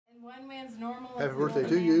One man's normal. Happy birthday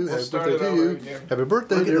to you. We'll Happy start birthday it to over you. again. Happy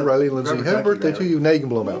birthday, Look at dear the Riley Lindsay. rubber Happy ducky, birthday to Riley. you. Now you can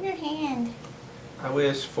blow them Move out. your hand. I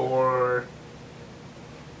wish for...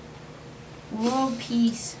 World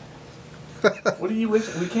peace. What do you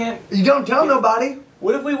wish? We can't... You don't tell nobody.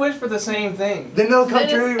 What if we wish for the same thing? Then they'll come Then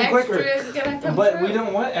true it's even quicker. extra gonna come But true. we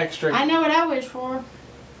don't want extra. I know what I wish for.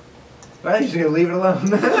 I'm just gonna leave it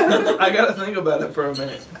alone. I gotta think about it for a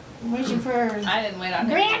minute. I'm wishing for I didn't wait on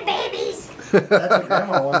him. grandbabies. That's what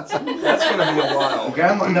Grandma wants. That's gonna be a while.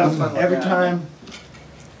 Grandma, no, every Yeah. time.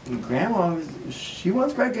 Grandma, she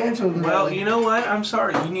wants great grandchildren. Well, you know what? I'm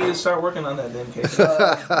sorry. You need to start working on that then, Casey. I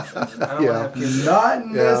don't want to Yeah. have kids. Not in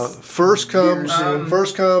Yeah. this. First comes.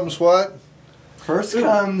 First comes what? First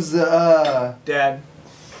comes Dad.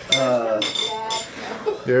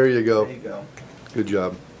 There you go. There you go. Good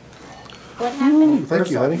job. What happened? Thank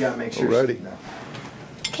first you, off, honey. You gotta make sure. Alrighty.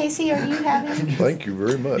 Casey, are you having? Thank you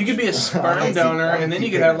very much. You could be a sperm donor, and then you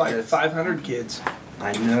could have like 500 kids.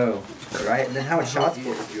 I know, right? And then how much shots for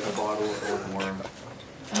If you had a bottle or a worm.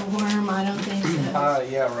 A worm? I don't think so.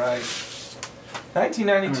 Yeah, right.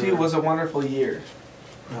 1992 was a wonderful year.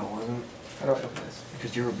 No, it wasn't. How do I open this?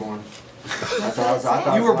 Because you were born. I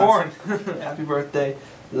thought You it were was born. Happy birthday.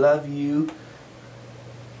 Love you.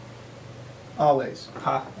 Always.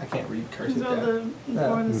 Ha, I can't read cursive.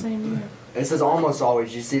 Born the same year. It says almost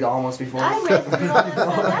always. You see the almost before? I read through all that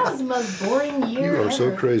stuff. That was the most boring year You are so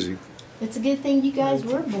ever. crazy. It's a good thing you guys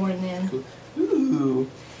were born then. Ooh.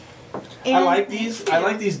 And I like these. I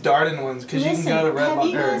like these Darden ones because you can Listen, go to Red have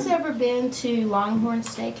you guys Lobster. ever been to Longhorn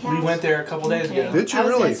Steakhouse? We went there a couple days ago. Did you I was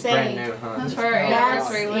really? gonna say, Brand new, huh? That's for our That's-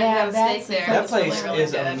 anniversary. We went yeah, and got a that's steak there. That That's place really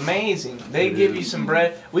is good. amazing. They It give is. you some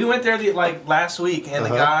bread. We went there like last week, and the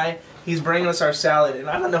Uh-huh. guy, he's bringing us our salad, and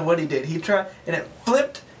I don't know what he did. He tried, and it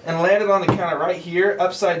flipped and landed on the counter right here,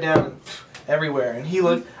 upside down, and everywhere. And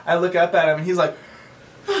I look up at him, and he's like,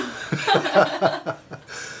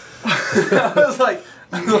 I was like,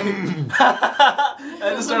 I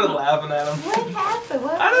just started laughing at him. what happened?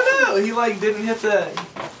 What I don't know. He like didn't hit the.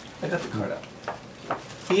 I got the card out.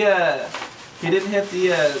 He didn't hit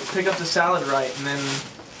the pick up the salad right, and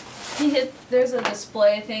then There's a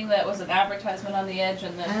display thing that was an advertisement on the edge,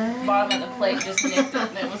 and the bottom of the plate just nicked it,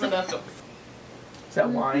 and it was enough to. is that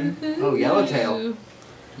wine? Oh, yellowtail.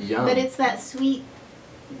 Yum. But it's that sweet.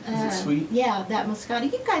 Is it sweet? Yeah, that Moscato.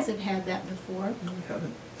 You guys have had that before. I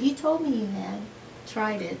haven't. You told me you had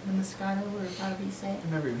tried it, the Moscato, or however you say it.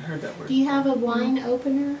 I've never even heard that word. Do you have a wine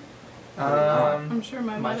opener? I'm sure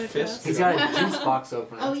my My mother fist. does. He's got a juice box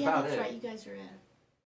opener. Oh That's yeah, about that's it. right. You guys are at